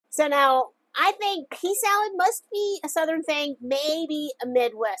So now I think pea salad must be a southern thing, maybe a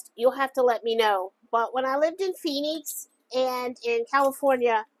Midwest. You'll have to let me know. But when I lived in Phoenix and in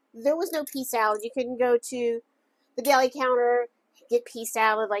California, there was no pea salad. You couldn't go to the deli counter, get pea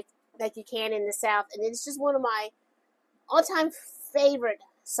salad like you can in the South. And it's just one of my all-time favorite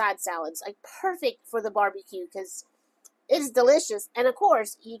side salads, like perfect for the barbecue because it's delicious. And of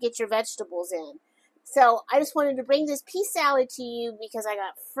course, you get your vegetables in. So I just wanted to bring this pea salad to you because I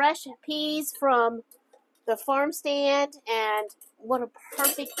got fresh peas from the farm stand, and what a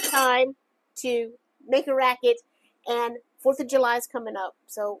perfect time to make a racket. And 4th of July is coming up,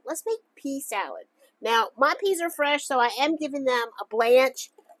 so let's make pea salad. Now, my peas are fresh, so I am giving them a blanch,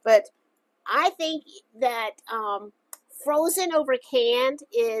 but I think that frozen over canned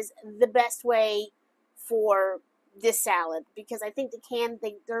is the best way for this salad because I think the canned,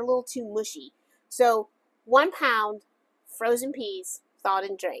 they're a little too mushy. So 1 pound frozen peas, thawed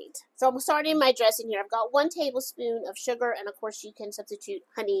and drained. So I'm starting my dressing here. I've got 1 tablespoon of sugar, and of course you can substitute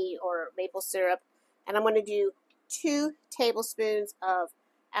honey or maple syrup. And I'm going to do 2 tablespoons of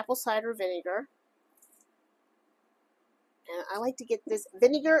apple cider vinegar. And I like to get this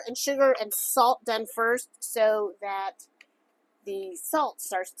vinegar and sugar and salt done first so that the salt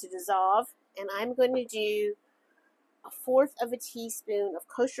starts to dissolve. And I'm going to do 1/4 of a teaspoon of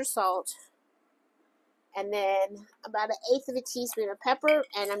kosher salt, and then about 1/8 of a teaspoon of pepper.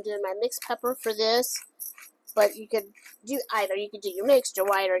 And I'm doing my mixed pepper for this, but you could do either. You could do your mixed, your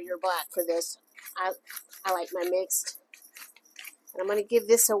white, or your black for this. I like my mixed. And I'm going to give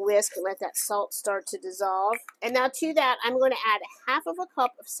this a whisk and let that salt start to dissolve. And now to that, I'm going to add 1/2 of a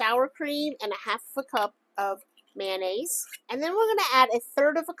cup of sour cream and 1/2 of a cup of mayonnaise. And then we're going to add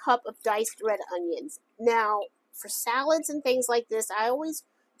 1/3 of a cup of diced red onions. Now, for salads and things like this, I always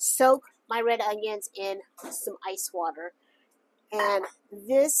soak my red onions in some ice water. And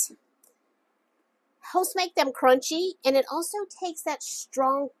this helps make them crunchy, and it also takes that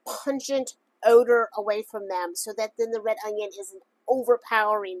strong, pungent odor away from them so that then the red onion isn't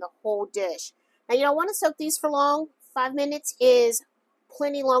overpowering the whole dish. Now, you don't want to soak these for long. 5 minutes is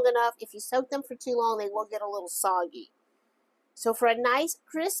plenty long enough. If you soak them for too long, they will get a little soggy. So for a nice,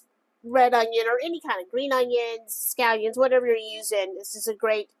 crisp red onion, or any kind of green onions, scallions, whatever you're using, this is a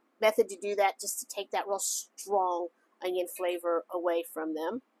great method to do that, just to take that real strong onion flavor away from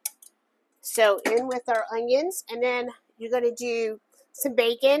them. So in with our onions, and then you're going to do some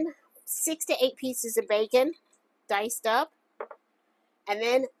bacon, 6 to 8 pieces of bacon, diced up, and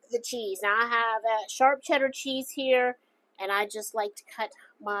then the cheese. Now I have a sharp cheddar cheese here, and I just like to cut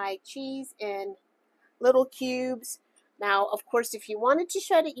my cheese in little cubes. Now, of course, if you wanted to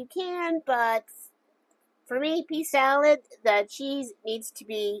shred it, you can, but for me, pea salad, the cheese needs to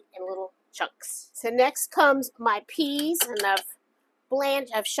be in little chunks. So next comes my peas, and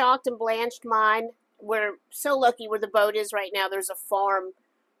I've shocked and blanched mine. We're so lucky where the boat is right now. There's a farm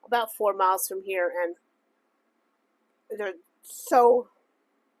about 4 miles from here, and they're so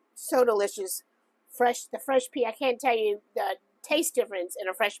delicious. The fresh pea, I can't tell you the taste difference in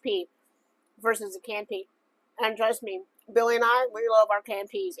a fresh pea versus a canned pea. And trust me, Billy and I, we love our canned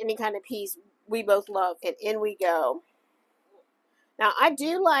peas. Any kind of peas, we both love. And in we go. Now, I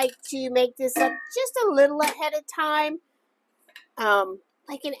do like to make this up just a little ahead of time,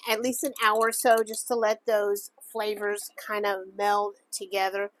 like in at least an hour or so, just to let those flavors kind of meld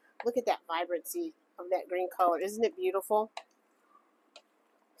together. Look at that vibrancy of that green color. Isn't it beautiful?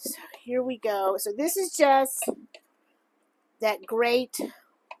 So here we go. So this is just that great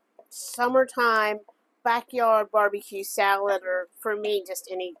summertime backyard barbecue salad, or for me, just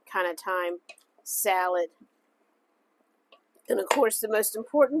any kind of time salad. And of course, the most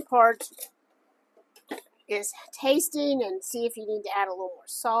important part is tasting and see if you need to add a little more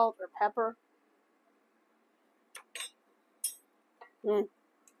salt or pepper.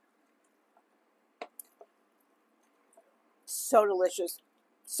 So delicious.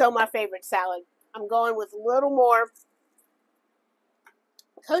 So my favorite salad. I'm going with a little more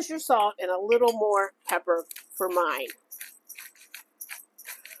kosher salt and a little more pepper for mine.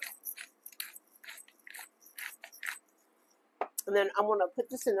 And then I'm going to put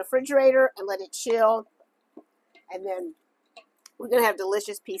this in the refrigerator and let it chill. And then we're going to have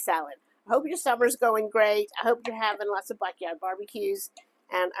delicious pea salad. I hope your summer's going great. I hope you're having lots of backyard barbecues.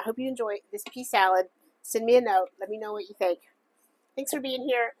 And I hope you enjoy this pea salad. Send me a note. Let me know what you think. Thanks for being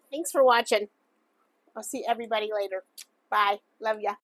here. Thanks for watching. I'll see everybody later. Bye. Love ya.